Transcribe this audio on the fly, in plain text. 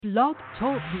Blog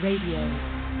Talk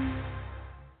Radio.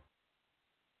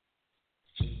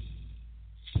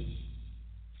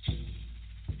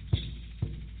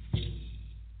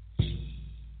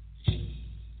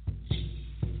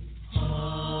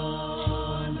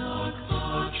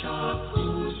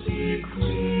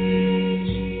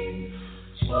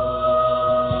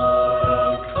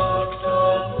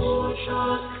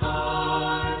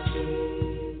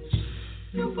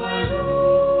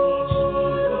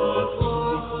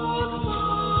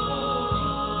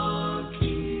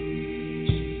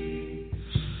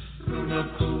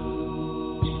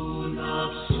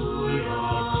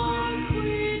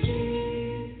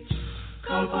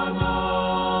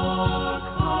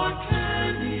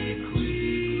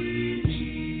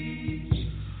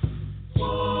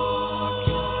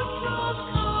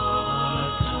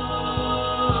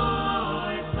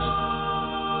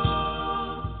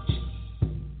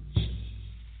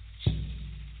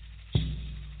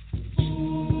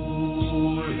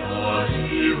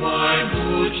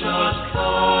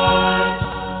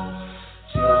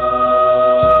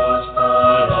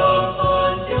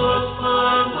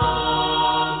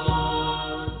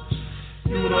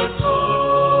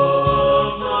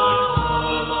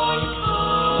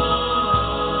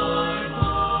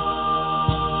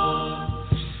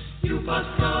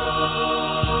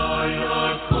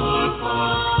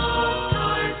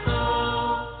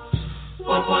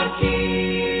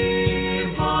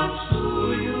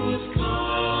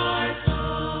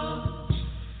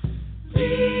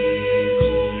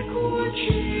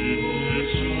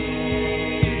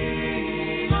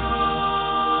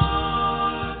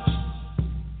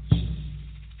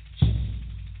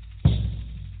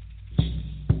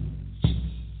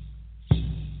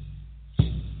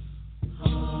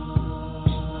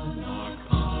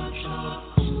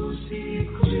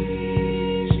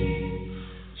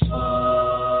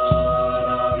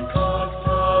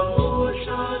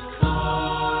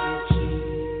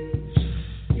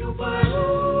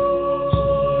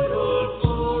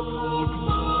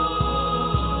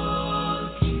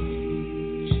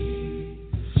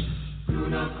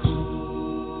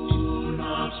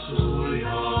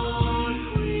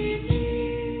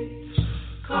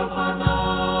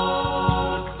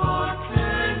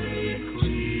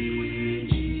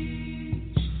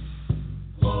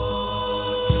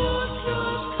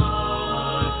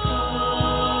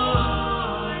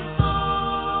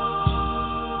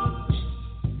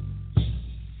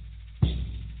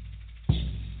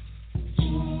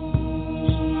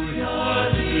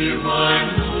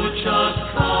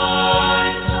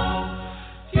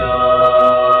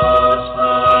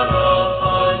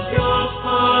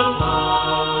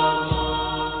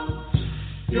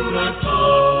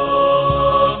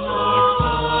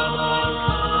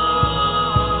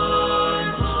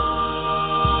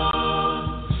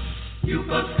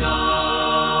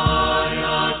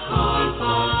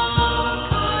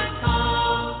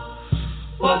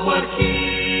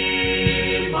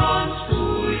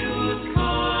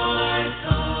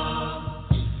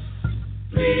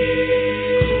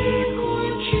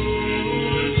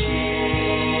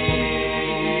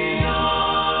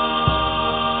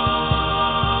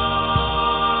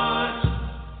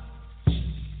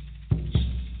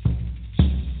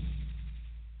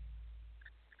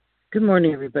 Good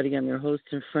morning, everybody. I'm your host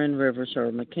and friend, Reverend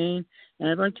Charlotte McCain, and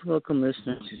I'd like to welcome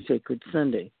listeners to Sacred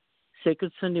Sunday.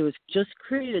 Sacred Sunday was just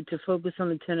created to focus on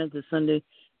the tenet that Sunday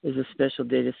is a special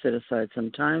day to set aside some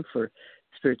time for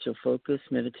spiritual focus,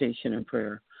 meditation, and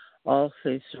prayer. All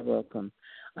faiths are welcome.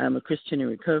 I am a Christian in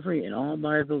recovery, and all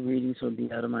Bible readings will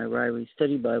be out of my Ryrie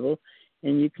Study Bible,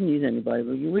 and you can use any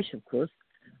Bible you wish, of course.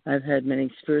 I've had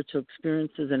many spiritual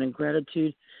experiences, and in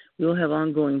gratitude, we will have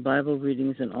ongoing Bible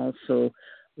readings and also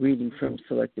reading from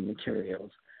selected materials.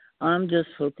 I'm just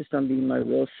focused on being my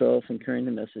real self and carrying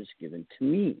the message given to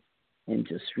me and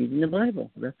just reading the Bible.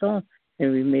 That's all.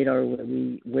 And we've made our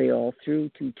way all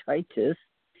through to Titus,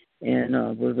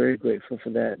 and we're very grateful for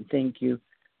that. And thank you,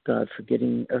 God, for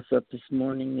getting us up this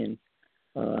morning,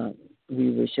 and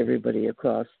we wish everybody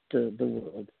across the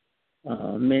world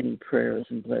many prayers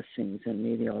and blessings, and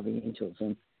maybe all the angels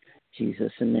and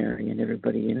Jesus and Mary and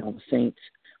everybody and all the saints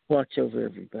watch over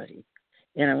everybody.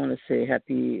 And I want to say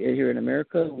happy, here in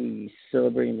America, we're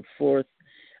celebrating the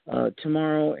 4th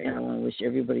tomorrow, and I want to wish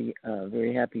everybody a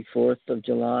very happy 4th of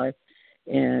July,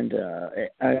 and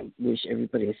I wish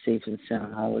everybody a safe and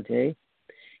sound holiday.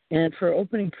 And for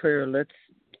opening prayer, let's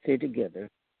say together,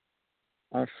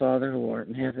 Our Father who art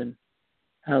in heaven,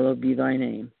 hallowed be thy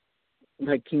name.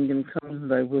 Thy kingdom come,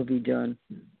 thy will be done,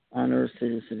 on earth as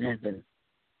it is in heaven.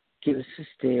 Give us this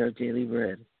day our daily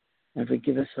bread, and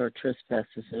forgive us our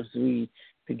trespasses as we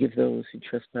Forgive those who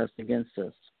trespass against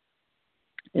us.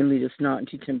 And lead us not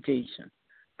into temptation,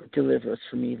 but deliver us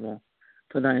from evil.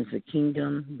 For thine is the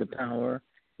kingdom, the power,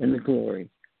 and the glory,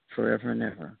 forever and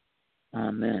ever.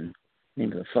 Amen. In the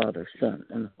name of the Father, Son,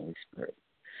 and the Holy Spirit.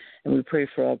 And we pray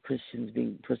for all Christians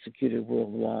being persecuted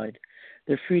worldwide.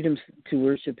 Their freedoms to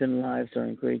worship and lives are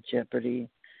in great jeopardy,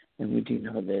 and we do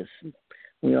know this.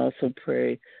 We also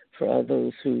pray for all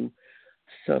those who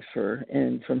suffer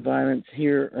and from violence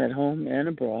here at home and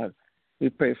abroad. We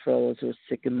pray for all those who are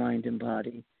sick in mind and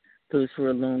body, those who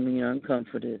are lonely and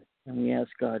uncomforted, and we ask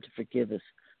God to forgive us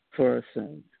for our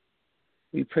sins.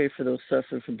 We pray for those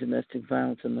suffering from domestic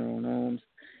violence in their own homes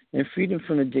and freedom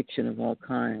from addiction of all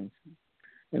kinds.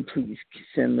 And please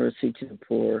send mercy to the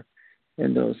poor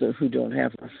and those who don't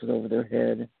have roofs over their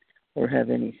head or have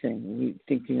anything. We're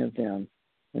thinking of them,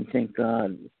 and thank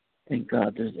God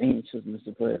there's angels, and there's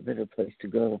a better place to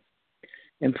go.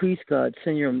 And please, God,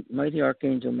 send your mighty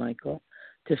Archangel Michael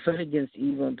to fight against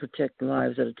evil and protect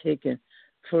lives that are taken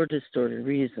for distorted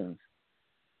reasons.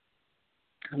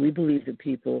 We believe that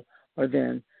people are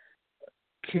then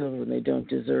killed when they don't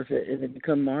deserve it, and they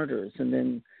become martyrs, and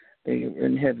then they're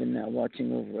in heaven now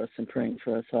watching over us and praying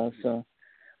for us also.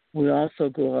 We also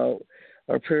go out,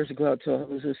 our prayers go out to all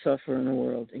those who suffer in the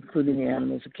world, including the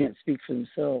animals who can't speak for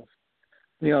themselves.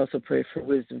 We also pray for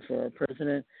wisdom for our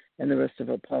president and the rest of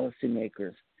our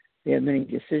policymakers. They have many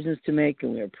decisions to make,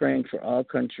 and we are praying for all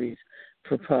countries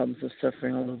for problems of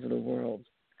suffering all over the world.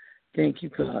 Thank you,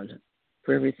 God,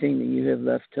 for everything that you have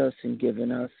left us and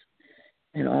given us,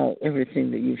 and everything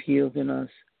that you've healed in us.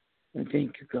 And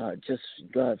thank you, God,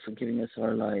 for giving us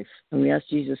our life. And we ask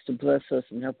Jesus to bless us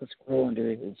and help us grow under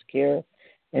his care.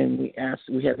 And we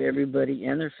have everybody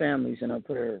and their families in our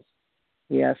prayers.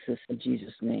 We ask this in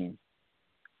Jesus' name.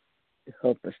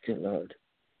 Help us, dear Lord.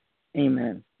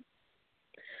 Amen.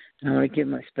 I want to give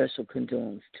my special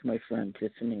condolence to my friend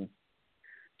Tiffany.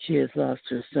 She has lost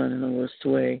her son in the worst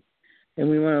way, and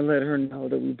we want to let her know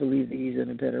that we believe that he's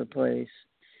in a better place.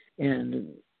 And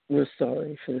we're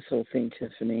sorry for this whole thing,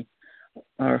 Tiffany.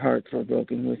 Our hearts are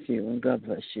broken with you, and God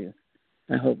bless you.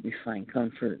 I hope you find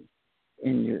comfort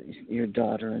in your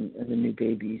daughter and the new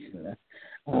babies and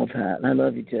all that. And I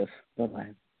love you, Tiff.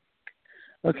 Bye-bye.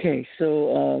 Okay,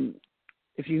 so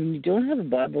if you don't have a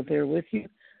Bible there with you,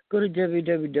 go to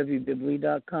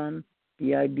www.biblia.com,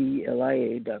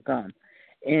 Biblia.com.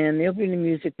 And the opening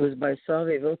music was by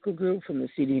Save Vocal Group from the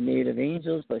CD Native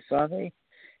Angels by Save.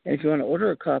 And if you want to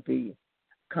order a copy,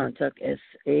 contact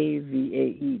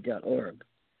savae.org.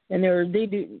 And they're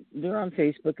on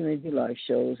Facebook, and they do live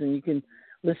shows, and you can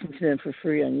listen to them for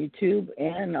free on YouTube,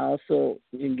 and also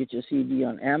you can get your CD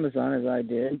on Amazon, as I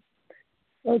did.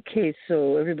 Okay,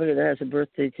 so everybody that has a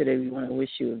birthday today, we want to wish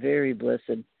you a very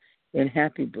blessed and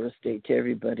happy birthday to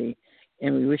everybody,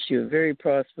 and we wish you a very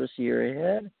prosperous year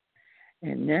ahead.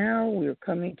 And now we're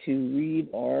coming to read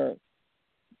our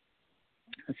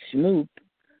Shmoop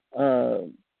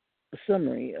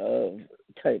summary of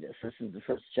Titus. This is the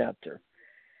first chapter.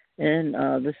 And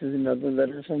this is another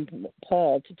letter from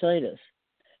Paul to Titus.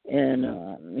 And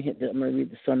I'm going to read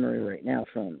the summary right now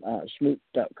from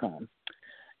Shmoop.com.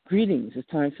 Greetings. It's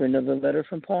time for another letter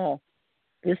from Paul.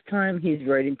 This time he's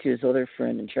writing to his other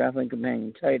friend and traveling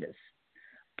companion, Titus.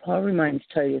 Paul reminds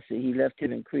Titus that he left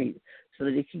him in Crete so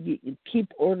that he could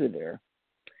keep order there.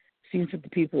 Seems that the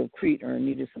people of Crete are in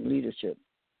need of some leadership.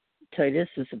 Titus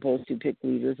is supposed to pick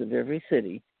leaders of every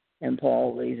city, and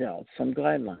Paul lays out some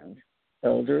guidelines.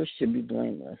 Elders should be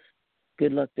blameless.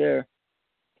 Good luck there.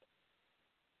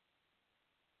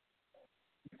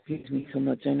 Excuse me so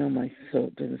much. I know my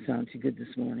throat doesn't sound too good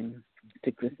this morning.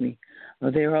 Stick with me.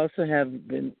 They also have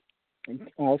been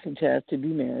tasked to be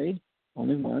married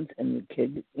only once, and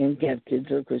have kids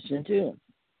who are Christian too.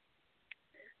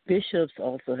 Bishops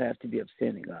also have to be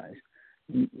upstanding guys.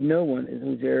 No one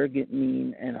who's arrogant,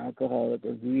 mean, and alcoholic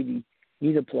or greedy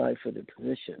need apply for the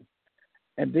position.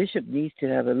 A bishop needs to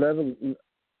have a level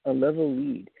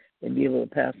lead and be able to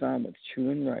pass on what's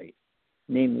true and right,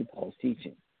 namely Paul's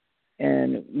teaching.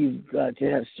 And you've got to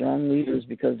have strong leaders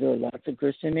because there are lots of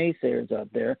Christian naysayers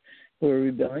out there who are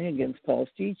rebelling against Paul's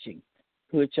teaching,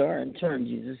 which are in turn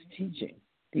Jesus' teaching.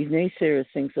 These naysayers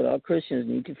think that all Christians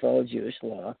need to follow Jewish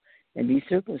law and be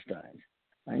circumcised.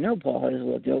 I know Paul has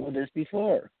dealt with this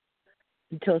before.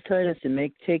 He tells Titus to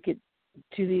take it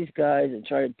to these guys and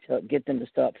try to get them to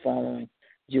stop following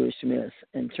Jewish myths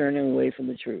and turning away from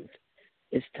the truth.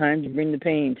 It's time to bring the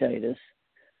pain, Titus.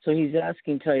 So he's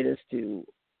asking Titus to,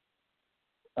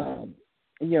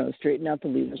 straighten out the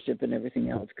leadership and everything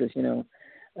else because,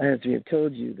 as we have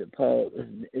told you, that Paul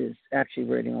is actually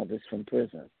writing all this from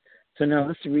prison. So now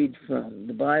let's read from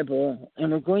the Bible,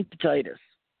 and we're going to Titus.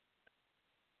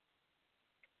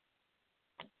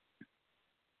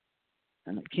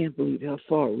 And I can't believe how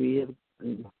far we have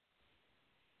in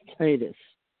Titus.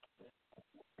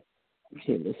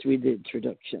 Okay, let's read the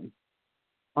introduction.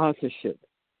 Authorship.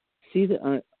 See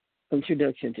the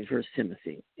introduction to 1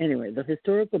 Timothy. Anyway, the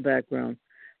historical background,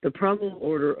 the probable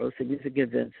order of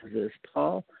significant events is this.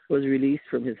 Paul was released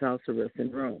from his house arrest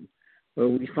in Rome, where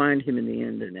we find him in the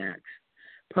end in Acts.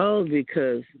 Probably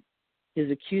because his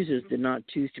accusers did not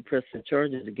choose to press the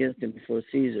charges against him before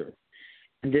Caesar,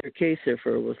 and their case,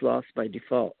 therefore, was lost by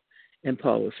default, and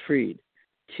Paul was freed.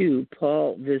 2,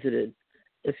 Paul visited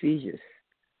Ephesus,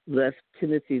 left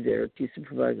Timothy there to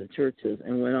supervise the churches,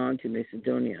 and went on to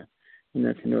Macedonia, and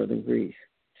that's northern Greece.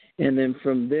 And then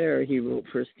from there, he wrote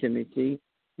 1 Timothy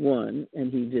 1,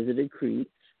 and he visited Crete,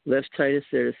 left Titus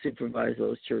there to supervise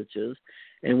those churches,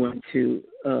 and went to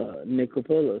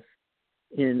Nicopolis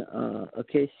in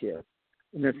Achaia,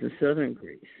 and that's in southern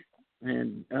Greece.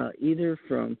 And either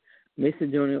from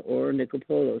Macedonia or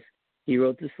Nicopolis, he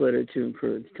wrote this letter to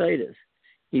encourage Titus.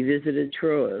 He visited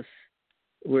Troas,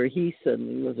 where he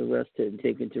suddenly was arrested and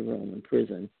taken to Rome in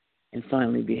prison, and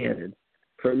finally beheaded.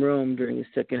 From Rome, during his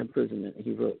second imprisonment,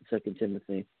 he wrote 2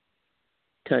 Timothy.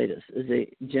 Titus is a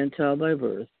Gentile by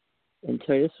birth, and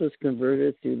Titus was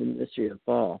converted through the ministry of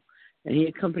Paul, and he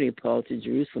accompanied Paul to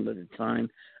Jerusalem at the time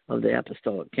of the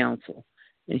Apostolic Council,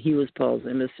 and he was Paul's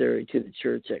emissary to the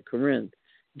church at Corinth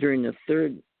during the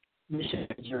third missionary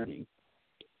journey.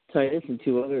 Titus and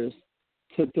 2 others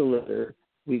took the letter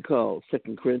we call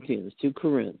 2 Corinthians to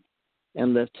Corinth,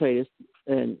 and left Titus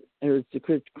and urged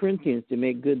the Corinthians to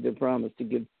make good their promise to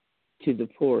give to the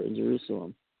poor in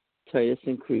Jerusalem. Titus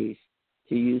increased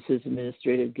to use his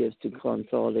administrative gifts to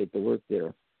consolidate the work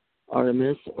there.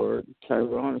 Artemis or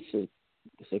Tyrannicus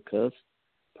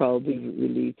probably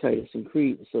relieved Titus in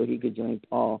Crete so he could join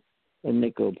Paul in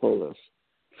Nicopolis.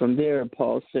 From there,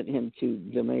 Paul sent him to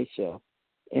Dalmatia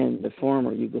and the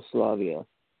former Yugoslavia.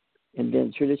 And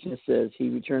then tradition says he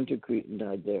returned to Crete and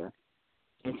died there.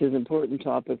 And his important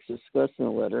topics discussed in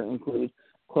the letter include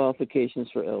qualifications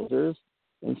for elders,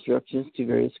 instructions to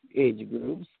various age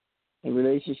groups, a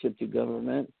relationship to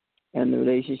government, and the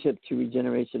relationship to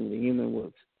regeneration of the human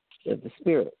works of the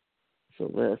Spirit.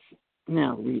 So let's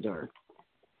now read our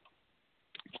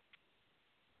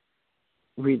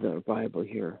Bible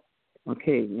here.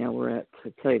 Okay, now we're at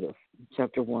Titus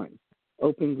Chapter 1.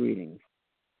 Open greetings.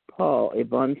 Paul, a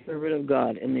bondservant of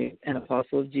God and an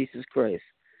apostle of Jesus Christ,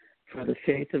 for the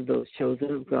faith of those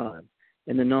chosen of God,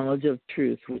 and the knowledge of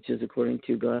truth which is according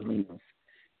to godliness,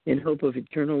 in hope of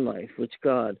eternal life, which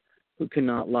God, who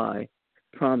cannot lie,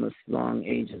 promised long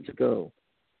ages ago,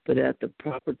 but at the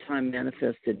proper time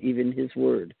manifested even his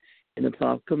word, in the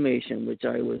proclamation which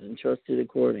I was entrusted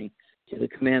according to the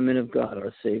commandment of God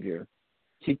our Savior.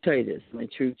 To Titus, my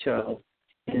true child,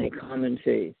 in a common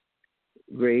faith,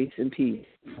 grace and peace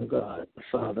from God the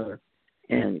Father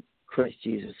and Christ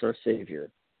Jesus our Savior.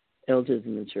 Elders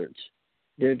in the church,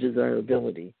 their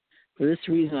desirability. For this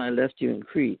reason I left you in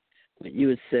Crete, that you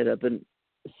would set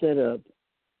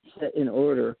in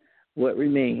order what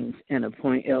remains, and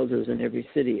appoint elders in every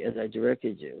city as I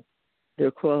directed you.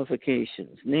 Their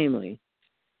qualifications, namely,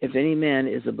 if any man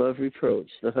is above reproach,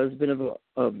 the husband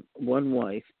of one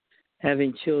wife,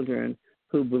 having children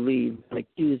who believe,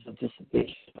 accused of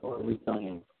dissipation or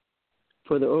rebellion.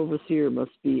 For the overseer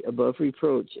must be above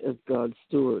reproach as God's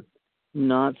steward,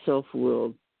 not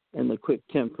self-willed and the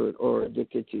quick-tempered or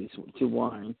addicted to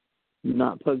wine,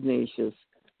 not pugnacious,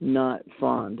 not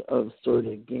fond of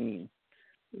sordid gain,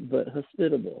 but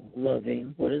hospitable,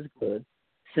 loving what is good,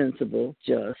 sensible,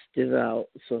 just, devout,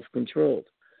 self-controlled,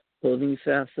 holding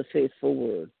fast the faithful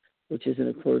word, which is in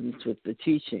accordance with the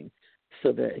teaching,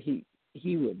 so that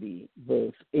he will be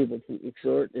both able to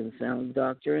exhort in sound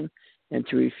doctrine and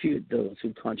to refute those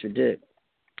who contradict.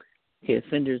 Okay,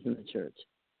 offenders in the church.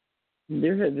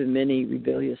 There have been many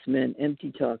rebellious men,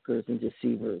 empty talkers, and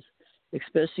deceivers,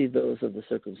 especially those of the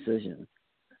circumcision,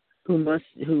 who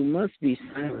must be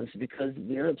silenced because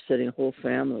they're upsetting whole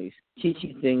families,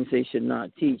 teaching things they should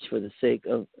not teach for the sake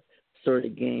of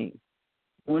sordid gain.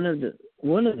 One of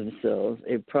themselves,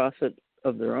 a prophet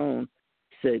of their own,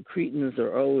 said, Cretans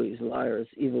are always liars,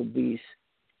 evil beasts,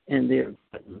 and they're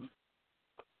gluttons.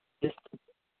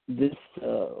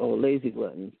 Lazy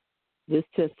gluttons. This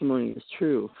testimony is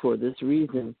true. For this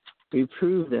reason,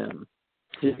 reprove them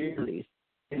severely,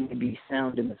 and to be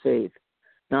sound in the faith,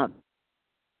 not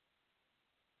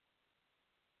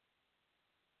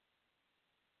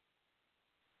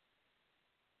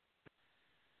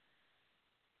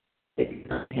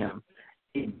him,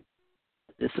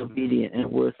 disobedient and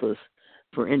worthless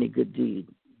for any good deed.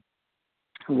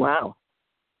 Wow.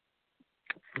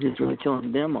 He's really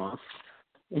killing them off.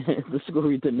 Let's go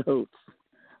read the notes.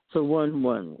 So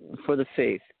 1:1, for the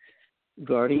faith,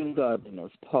 guarding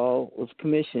godliness, Paul was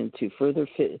commissioned to further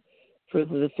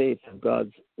the faith of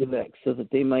God's elect so that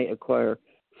they might acquire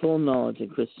full knowledge of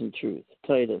Christian truth.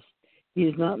 Titus, he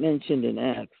is not mentioned in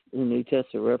Acts. The New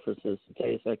Testament references to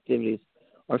Titus' activities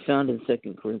are found in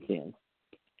 2 Corinthians.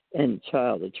 And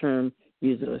child, a term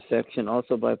used of affection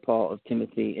also by Paul of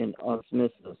Timothy and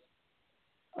Osmissus.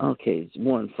 Okay,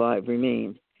 1:5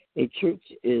 remained. A church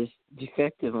is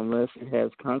defective unless it has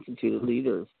constituted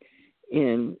leaders.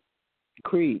 In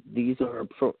Crete, these are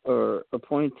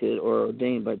appointed or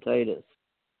ordained by Titus.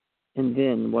 And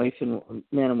then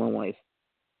man and one wife.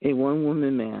 A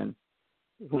one-woman man,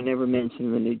 whenever mentioned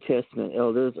in the New Testament,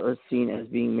 elders are seen as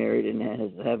being married and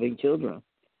as having children.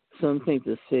 Some think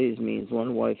this phase means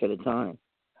one wife at a time.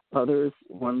 Others,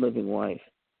 one living wife.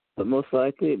 But most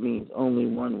likely it means only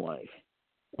one wife.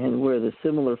 And where the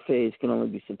similar phase can only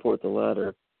be support the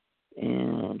latter.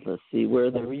 And let's see,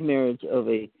 where the remarriage of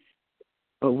a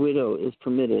widow is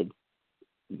permitted,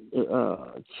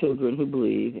 children who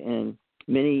believe, and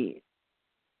many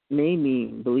may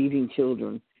mean believing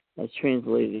children as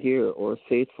translated here, or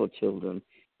faithful children,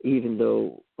 even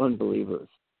though unbelievers.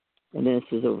 And this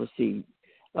is overseen,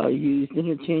 used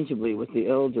interchangeably with the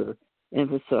elder,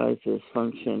 emphasized this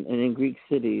function. And in Greek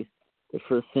cities, the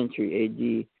 1st century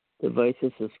A.D., the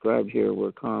vices described here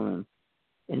were common.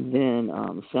 And then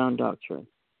sound doctrine,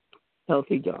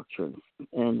 healthy doctrines,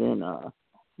 and then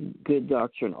good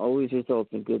doctrine always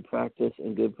results in good practice,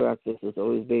 and good practice is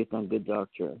always based on good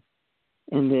doctrine.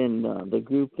 And then the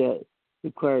group that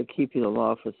required keeping the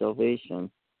law for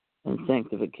salvation and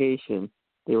sanctification,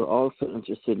 they were also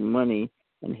interested in money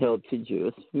and held to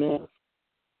Jewish myths.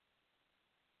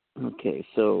 Okay,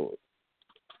 so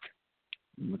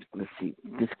let's see.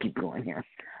 Just keep going here.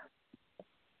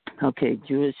 Okay,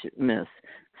 Jewish myths,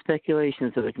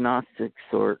 speculations of agnostic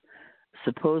sort,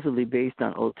 supposedly based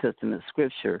on Old Testament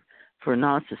scripture. For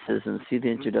Gnosticism, see the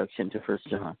introduction to 1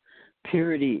 John.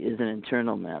 Purity is an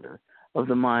internal matter of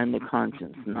the mind, the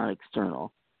conscience, not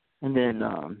external. And then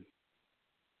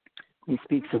he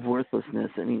speaks of worthlessness,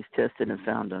 and he's tested and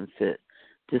found unfit,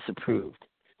 disapproved.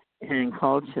 And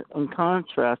in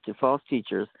contrast to false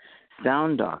teachers,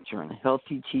 sound doctrine,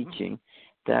 healthy teaching,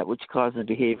 that which causes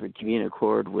behavior to be in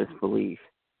accord with belief.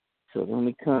 So when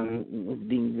we come with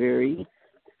being very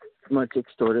much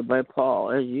extorted by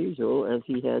Paul, as usual, as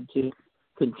he had to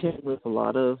contend with a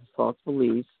lot of false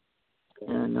beliefs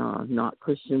and not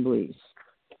Christian beliefs.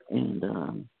 And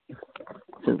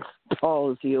since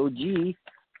Paul is the OG,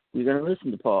 we're going to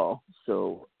listen to Paul.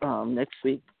 So next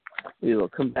week we will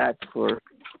come back for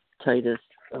Titus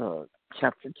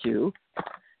chapter 2.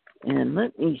 And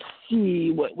let me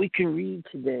see what we can read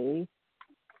today.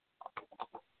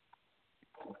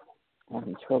 I'm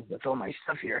in trouble with all my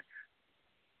stuff here.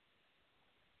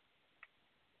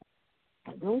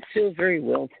 I don't feel very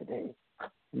well today.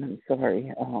 And I'm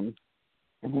sorry. And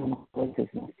my voice is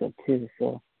messed up too.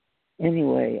 So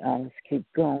anyway, let's keep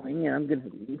going. And I'm going to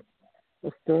read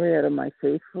a story out of my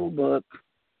faithful book,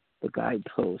 The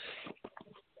Guideposts.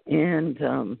 And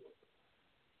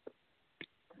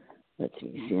let's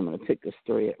see, I'm going to pick a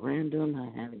story at random.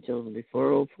 I haven't chosen before,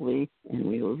 hopefully, and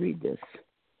we will read this.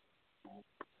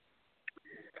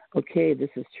 Okay, this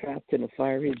is Trapped in a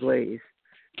Fiery Blaze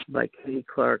by Katie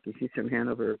Clark, and she's from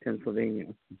Hanover, Pennsylvania.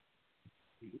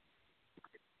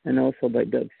 And also by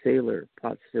Doug Saylor,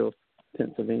 Pottsville,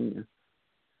 Pennsylvania.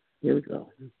 Here we go.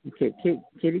 Okay,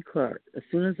 Katie Clark. As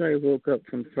soon as I woke up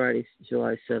from Friday,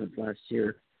 July 7th last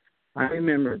year, I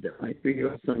remembered that my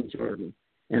 3-year-old son, Jordan,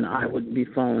 and I would be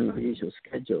following our usual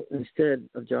schedule. Instead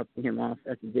of dropping him off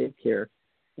at the daycare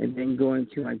and then going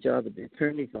to my job at the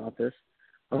attorney's office,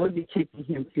 I would be taking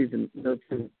him to the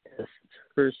Milton S.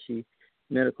 Hershey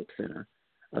Medical Center,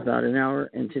 about an hour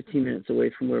and 15 minutes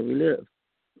away from where we live.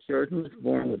 Jordan was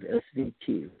born with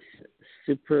SVT,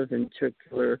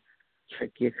 supraventricular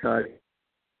tracheotomy,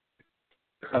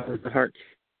 causes the heart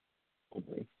to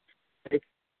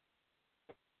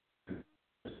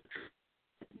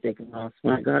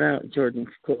When I got out, Jordan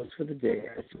closed for the day.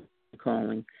 I was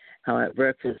calling how at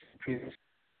breakfast previously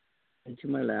into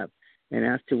my lap and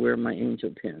asked to wear my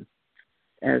angel pin.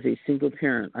 As a single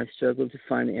parent, I struggled to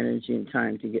find the energy and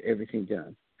time to get everything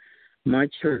done. My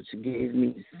church gave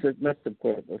me much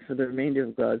support, but for the remainder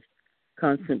of God's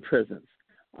constant presence,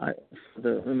 I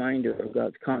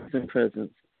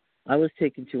was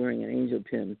taken to wearing an angel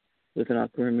pin with an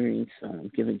aquamarine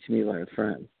stone given to me by a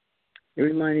friend. It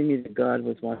reminded me that God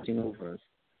was watching over us.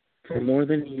 For more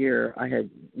than a year, I had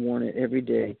worn it every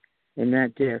day, and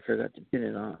that day I forgot to pin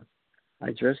it on.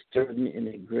 I dressed Jordan in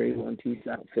a gray one-piece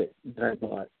outfit that I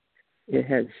bought It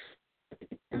had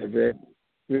red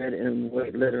and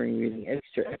white lettering reading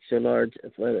extra, extra large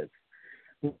athletics.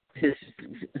 His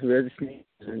red sneakers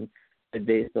and a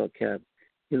baseball cap.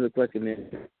 He looked like a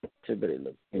miniature, but he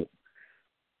looked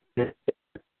cute.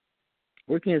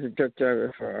 Working as a truck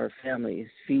driver for our family's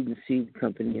feed and seed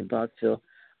company in Boxville,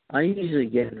 I usually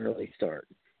get an early start,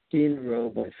 getting the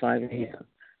road by 5 a.m.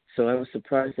 So I was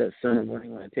surprised that Sunday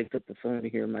morning when I picked up the phone to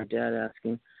hear my dad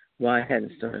asking why I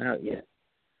hadn't started out yet.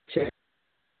 Check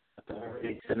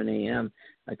already 7 a.m.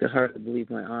 I could hardly believe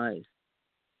my eyes.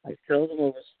 I seldom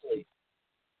oversleep,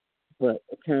 but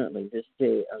apparently this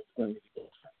day I was going to be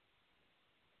different.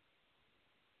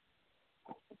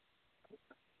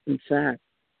 In fact,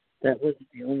 that wasn't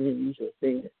the only unusual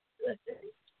thing that day.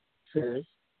 First,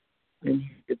 I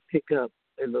needed to pick up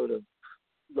a load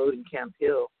in Camp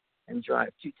Hill and drive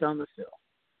to Thomasville.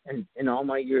 And in all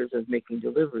my years of making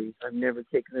deliveries, I've never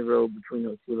taken the road between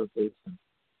those two locations.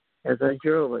 As I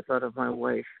drove, I thought of my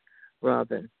wife,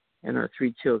 Robin, and our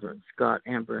 3 children, Scott,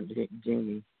 Amber, and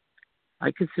Jamie.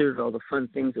 I considered all the fun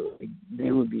things that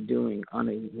they would be doing on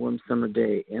a warm summer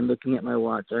day, and looking at my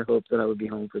watch, I hoped that I would be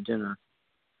home for dinner.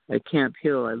 At Camp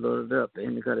Hill, I loaded up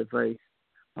and got advice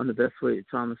on the best way to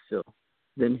Thomasville,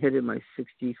 then headed my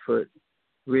 60-foot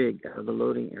rig out of the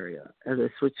loading area. As I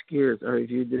switched gears, I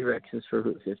reviewed the directions for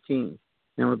Route 15.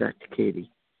 Now we're back to Katie.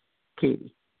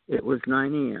 It was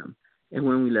 9 a.m., and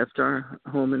when we left our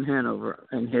home in Hanover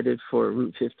and headed for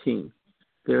Route 15,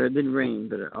 there had been rain,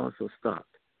 but it also stopped.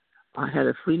 I had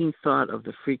a fleeting thought of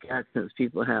the freak accidents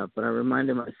people have, but I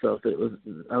reminded myself that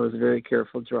I was a very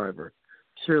careful driver.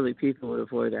 Surely people would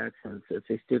avoid accidents if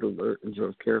they stayed alert and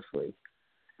drove carefully.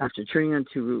 After turning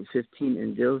onto Route 15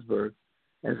 in Dillsburg,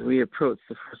 as we approached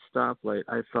the first stoplight,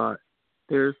 I thought,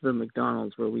 there's the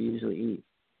McDonald's where we usually eat.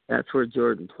 That's where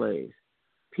Jordan plays.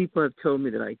 People have told me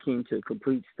that I came to a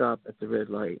complete stop at the red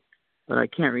light, but I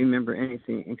can't remember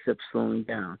anything except slowing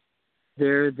down.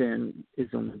 There, then, is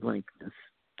only blankness.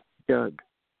 Doug.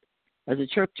 As a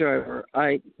truck driver,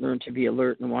 I learned to be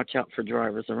alert and watch out for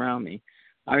drivers around me.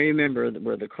 I remember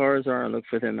where the cars are and look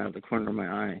for them out of the corner of my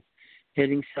eye.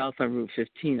 Heading south on Route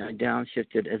 15, I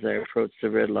downshifted as I approached the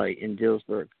red light in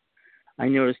Dillsburg. I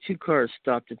noticed 2 cars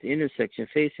stopped at the intersection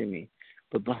facing me,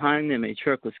 but behind them a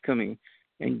truck was coming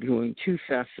and going too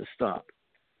fast to stop.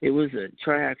 It was a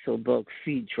triaxle bulk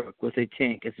feed truck with a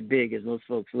tank as big as most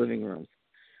folks' living rooms.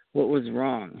 What was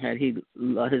wrong? Had his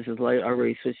light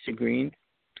already switched to green?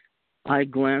 I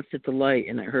glanced at the light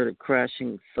and I heard a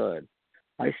crashing thud.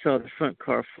 I saw the front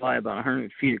car fly about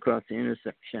 100 feet across the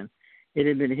intersection. It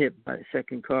had been hit by a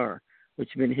second car, which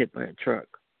had been hit by a truck.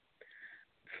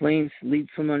 Flames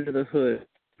leaped from under the hood of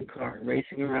the car,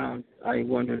 racing around. I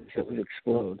wondered if it would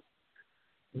explode.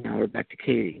 Now we're back to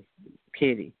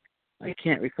Katie. I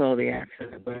can't recall the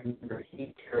accident, but I remember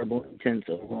heat, terrible, intense,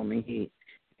 overwhelming heat,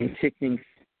 and sickening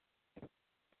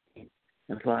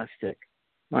and plastic.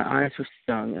 My eyes were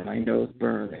stung and my nose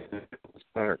burned and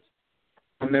parts.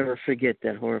 I'll never forget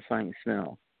that horrifying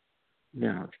smell.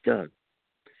 Now it's Doug.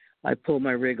 I pulled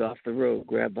my rig off the road,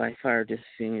 grabbed my fire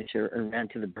extinguisher, and ran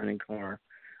to the burning car.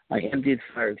 I emptied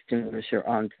the fire extinguisher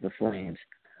onto the flames.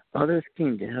 Others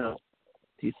came to help.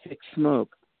 Through thick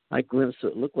smoke, I glimpsed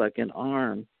what looked like an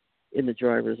arm in the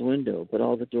driver's window, but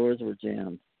all the doors were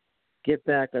jammed. Get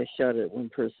back, I shouted at one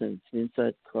person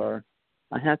inside the car.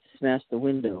 I have to smash the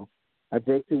window. I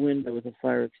broke the window with a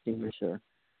fire extinguisher.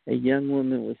 A young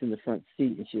woman was in the front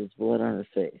seat, and she was blood on her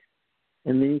face.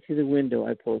 And leaning through the window,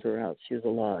 I pulled her out. She was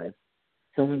alive.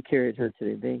 Someone carried her to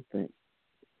the embankment.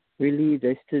 Relieved,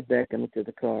 I stood back and looked at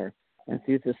the car, and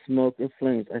through the smoke and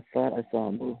flames, I thought I saw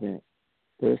a movement.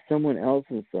 There was someone else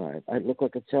inside. I looked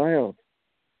like a child.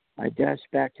 I dashed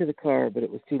back to the car, but it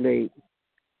was too late.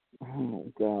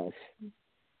 Oh, gosh.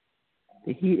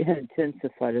 The heat had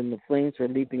intensified, and the flames were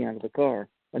leaping out of the car.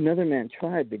 Another man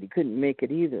tried, but he couldn't make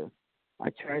it either. I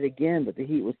tried again, but the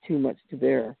heat was too much to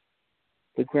bear.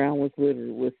 The ground was littered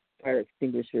with fire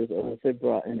extinguishers others had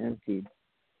brought and emptied.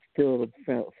 Still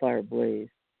the fire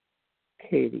blazed.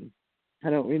 Katie.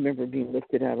 I don't remember being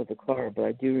lifted out of the car, but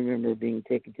I do remember being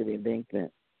taken to the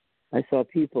embankment. I saw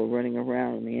people running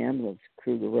around and the ambulance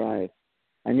crew arrived.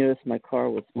 I noticed my car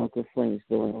with smoke and flames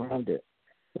blowing around it.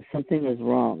 But something was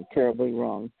wrong, terribly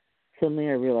wrong. Suddenly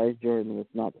I realized Jordan was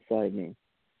not beside me.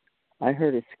 I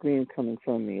heard a scream coming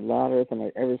from me, louder than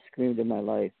I'd ever screamed in my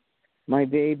life. My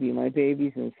baby's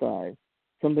inside.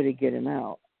 Somebody get him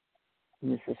out.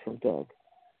 And this is from Doug.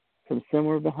 From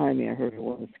somewhere behind me, I heard a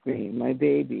woman scream, my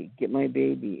baby, get my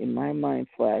baby. And my mind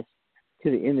flashed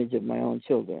to the image of my own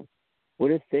children.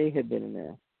 What if they had been in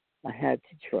there? I had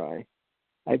to try.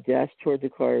 I dashed toward the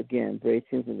car again,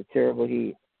 bracing for the terrible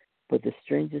heat. But the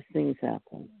strangest things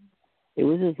happened. It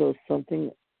was as though something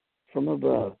from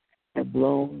above had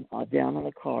blown down on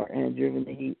the car and had driven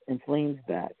the heat and flames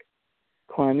back.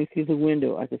 Climbing through the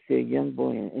window, I could see a young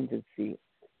boy in an engine seat.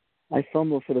 I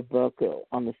fumbled for the buckle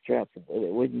on the straps, but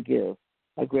it wouldn't give.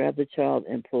 I grabbed the child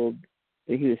and pulled,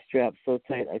 but he was strapped so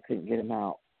tight I couldn't get him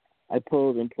out. I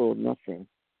pulled and pulled, nothing.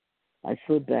 I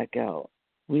slid back out.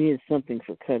 We needed something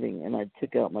for cutting, and I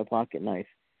took out my pocket knife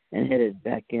and headed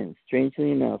back in.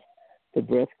 Strangely enough, the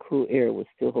breath-cool air was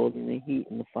still holding the heat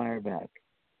and the fire back.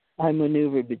 I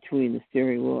maneuvered between the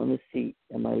steering wheel and the seat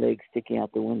and my legs sticking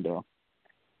out the window.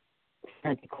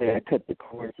 Frantically, I cut the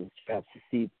cords and straps the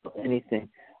seat, anything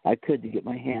I could to get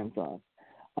my hands on.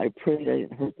 I prayed I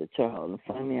didn't hurt the child, and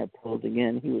finally I pulled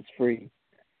again. He was free.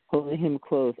 Holding him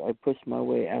close, I pushed my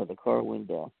way out of the car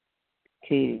window.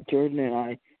 Katie, Jordan, and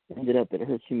I ended up at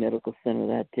Hershey Medical Center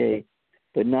that day,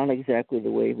 but not exactly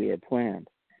the way we had planned.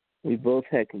 We both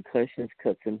had concussions,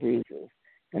 cuts, and bruises,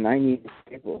 and I needed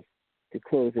staples to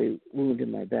close a wound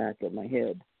in my back of my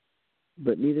head.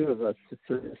 But neither of us was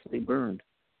seriously burned,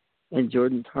 and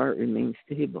Jordan's heart remained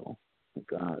stable. Thank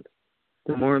God.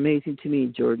 The more amazing to me,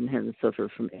 Jordan hadn't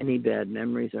suffered from any bad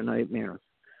memories or nightmares.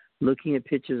 Looking at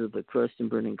pictures of the crushed and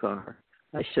burning car,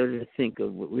 I shuddered to think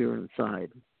of what we were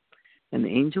inside. And the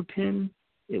angel pin,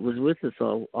 it was with us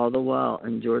all the while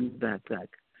in Jordan's backpack,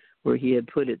 where he had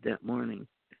put it that morning.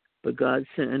 But God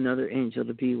sent another angel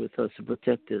to be with us to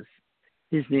protect us.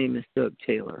 His name is Doug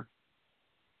Taylor.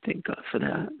 Thank God for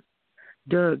that.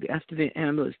 Doug, after the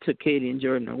ambulance took Katie and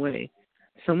Jordan away,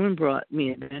 someone brought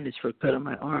me a bandage for a cut on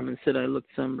my arm and said I looked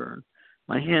sunburned.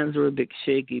 My hands were a bit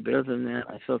shaky, but other than that,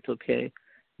 I felt okay.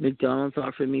 McDonald's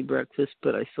offered me breakfast,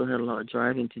 but I still had a lot of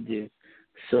driving to do.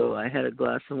 So I had a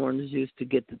glass of orange juice to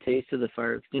get the taste of the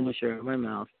fire extinguisher in my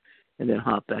mouth and then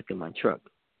hop back in my truck.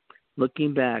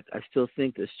 Looking back, I still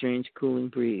think the strange cooling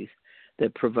breeze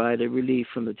that provided relief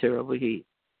from the terrible heat.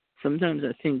 Sometimes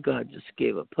I think God just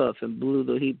gave a puff and blew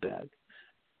the heat back.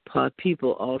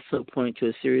 People also point to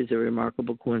a series of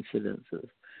remarkable coincidences.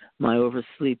 My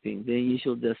oversleeping, the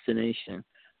unusual destination.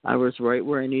 I was right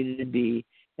where I needed to be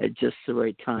at just the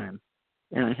right time,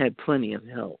 and I had plenty of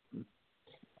help.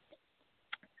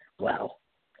 Wow.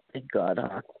 Thank God.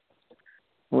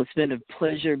 Well, it's been a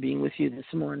pleasure being with you this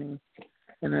morning,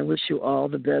 and I wish you all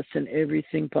the best in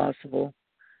everything possible,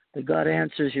 that God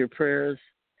answers your prayers,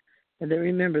 and that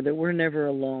remember that we're never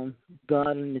alone.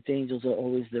 God and His angels are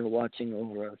always there watching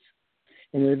over us,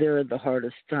 and they're there at the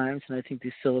hardest times, and I think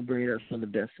they celebrate us on the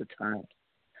best of times.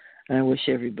 And I wish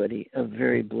everybody a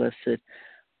very blessed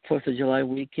 4th of July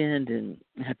weekend and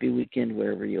happy weekend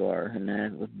wherever you are, and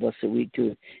a blessed week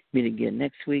to meet again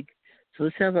next week. So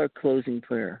let's have our closing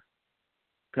prayer.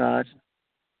 God,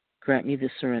 grant me the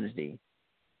serenity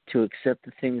to accept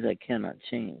the things I cannot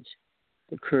change,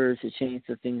 the courage to change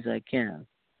the things I can,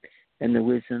 and the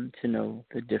wisdom to know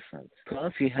the difference. Call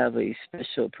if you have a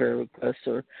special prayer request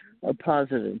or a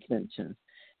positive intention.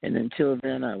 And until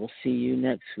then, I will see you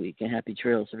next week. And happy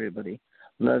trails, everybody.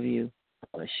 Love you.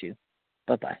 Bless you.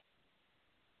 Bye-bye.